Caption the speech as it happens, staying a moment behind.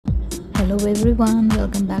Hello everyone,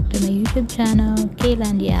 welcome back to my YouTube channel,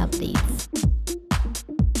 Klandia Updates.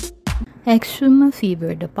 Exhuma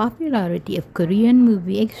fever. The popularity of Korean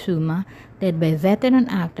movie Exhuma, led by veteran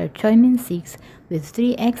actor Choi Min-sik, with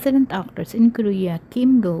three excellent actors in Korea,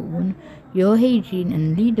 Kim Go-eun, Yo Hae-jin,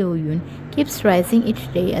 and Lee Do-yoon, keeps rising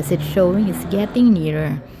each day as its showing is getting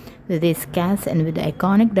nearer. With this cast and with the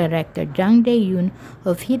iconic director Jang Dae-yoon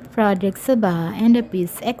of hit projects Sabaha and The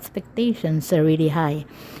Peace, expectations are really high.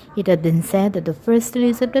 It had been said that the first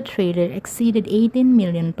release of the trailer exceeded 18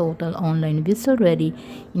 million total online views already,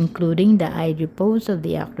 including the IG posts of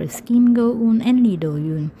the actors Kim Go-eun and Lee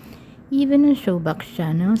Do-yoon. Even on Showbox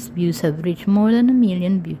channels, views have reached more than a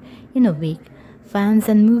million views in a week. Fans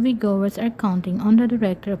and moviegoers are counting on the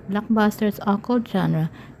director of blockbusters occult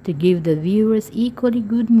genre to give the viewers equally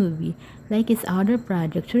good movie like his other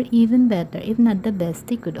projects, or even better if not the best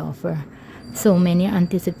he could offer. So many are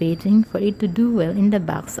anticipating for it to do well in the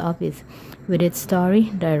box office. With its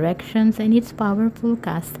story, directions, and its powerful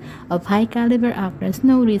cast of high-caliber actors,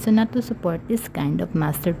 no reason not to support this kind of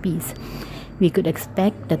masterpiece. We could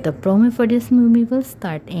expect that the promo for this movie will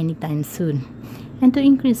start anytime soon. And to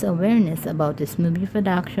increase awareness about this movie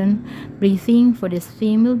production, briefing for this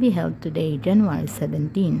film will be held today, January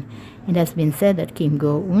 17. It has been said that Kim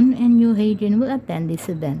Go-eun and Yoo Hae-jin will attend this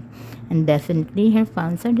event, and definitely her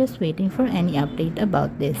fans are just waiting for any update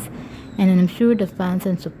about this. And I'm sure the fans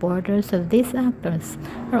and supporters of these actors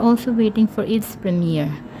are also waiting for its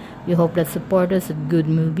premiere. We hope that supporters of good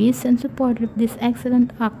movies and supporters of these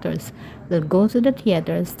excellent actors will go to the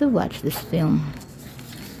theaters to watch this film.